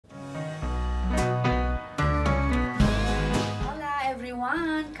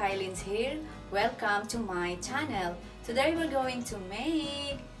Eileens here. Welcome to my channel. Today we're going to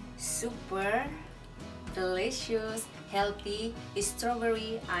make super delicious, healthy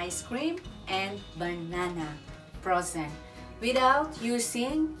strawberry ice cream and banana frozen without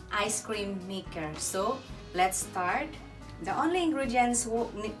using ice cream maker. So let's start. The only ingredients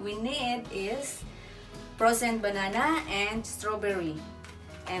we need is frozen banana and strawberry,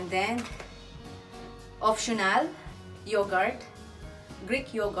 and then optional yogurt,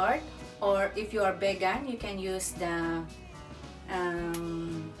 Greek yogurt, or if you are vegan you can use the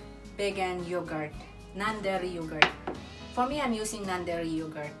vegan yogurt, non-dairy yogurt. For me, I'm using non-dairy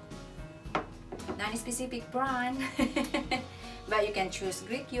yogurt, non-specific brand but you can choose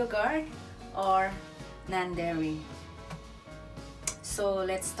Greek yogurt or non-dairy. So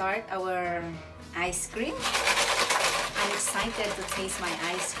let's start our ice cream. I'm excited to taste my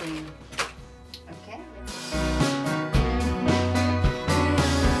ice cream. Okay.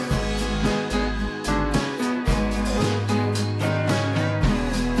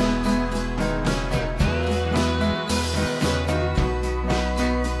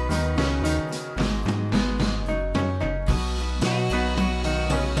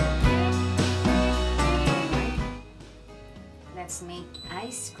 Let's make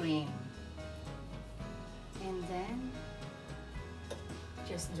ice cream. And then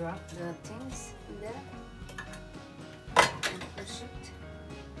just drop the things in there and push it.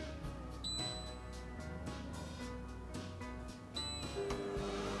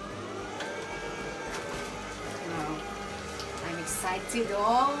 Now I'm excited.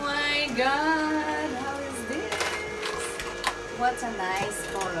 Oh my god, how is this? What a nice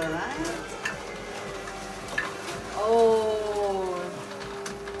color, right? Oh,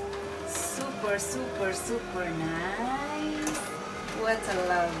 super nice. What a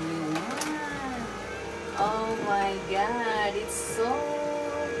lovely one. Oh my god, it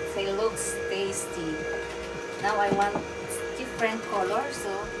looks tasty. Now I want different color,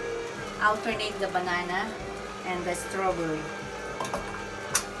 so alternate the banana and the strawberry.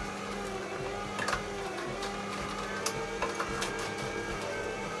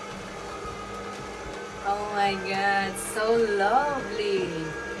 Oh my god, so lovely.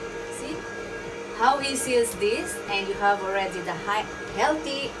 See how easy is this, and you have already the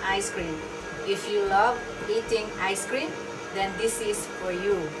healthy ice cream. If you love eating ice cream, then this is for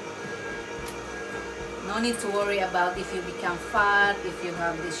you. No need to worry about if you become fat, if you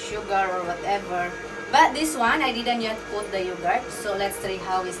have this sugar or whatever. But this one, I didn't yet put the yogurt, so let's try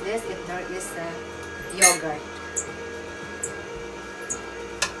how is this if there is a yogurt.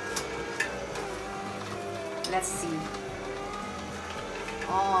 Let's see.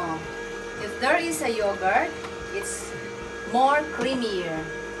 Oh, if there is a yogurt, it's more creamier.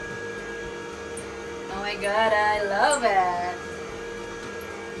 Oh my god, I love it.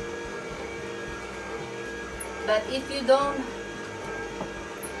 But if you don't,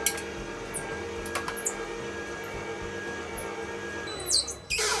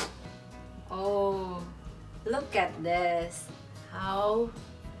 oh, look at this. How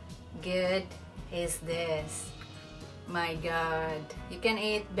good is this? My god, you can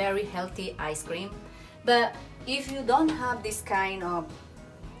eat very healthy ice cream. But if you don't have this kind of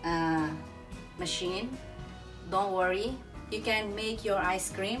machine, don't worry, you can make your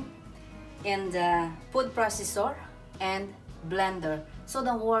ice cream in the food processor and blender, so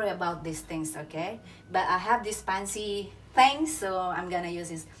don't worry about these things, okay? But I have this fancy thing, so I'm gonna use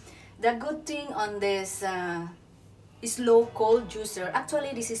this. The good thing on this slow cold juicer,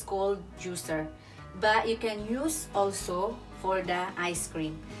 actually this is cold juicer, but you can use also for the ice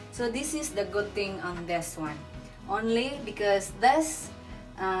cream. So this is the good thing on this one, only because this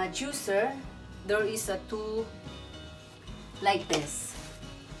juicer, there is a two like this.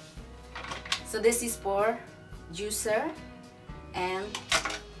 So this is for juicer and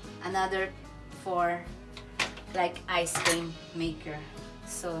another for like ice cream maker.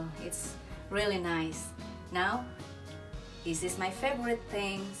 So it's really nice. Now this is my favorite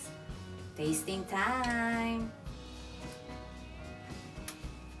things. Tasting time.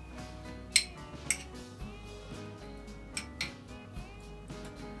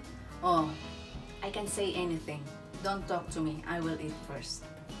 Oh, I can say anything. Don't talk to me. I will eat first.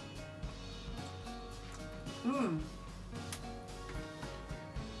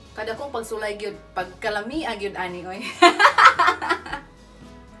 Kada kong pagsulay gyud, pagkalami gyud ani oy.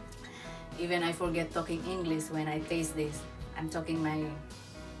 Even I forget talking English when I taste this. I'm talking my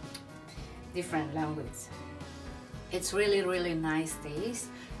different language. It's really nice taste.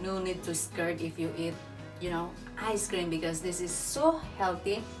 No need to scared if you eat, ice cream, because this is so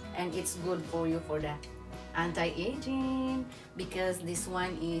healthy and it's good for you for the anti-aging, because this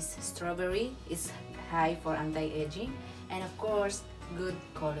one is strawberry, it's high for anti-aging, and of course good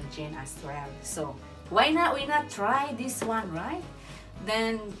collagen as well. So why not we not try this one, right?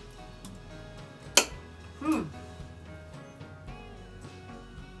 Then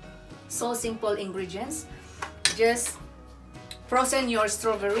so simple ingredients. Just frozen your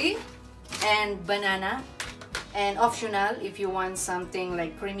strawberry and banana, and optional if you want something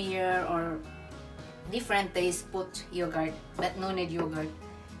like creamier or different taste, put yogurt, but no need yogurt.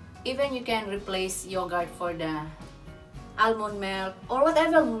 Even you can replace yogurt for the almond milk or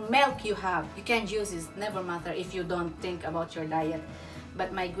whatever milk you have. You can use it, never matter if you don't think about your diet.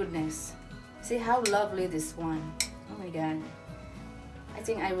 But my goodness, see how lovely this one. Oh my god, I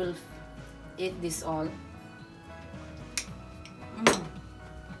think I will eat this all.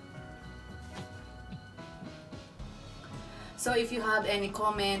 So if you have any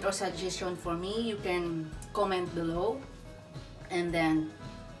comment or suggestion for me, you can comment below. And then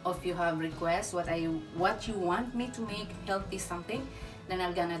if you have requests what you want me to make healthy something, then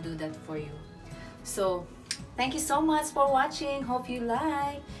I'm gonna do that for you. So thank you so much for watching. Hope you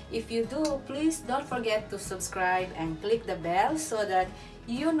like. If you do, please don't forget to subscribe and click the bell so that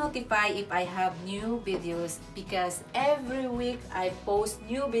you notify if I have new videos, because every week I post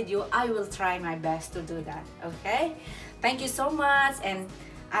new video. I will try my best to do that. Okay, thank you so much. And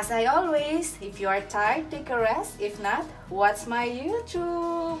as I always, if you are tired, take a rest. If not, watch my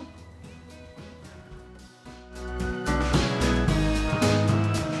YouTube.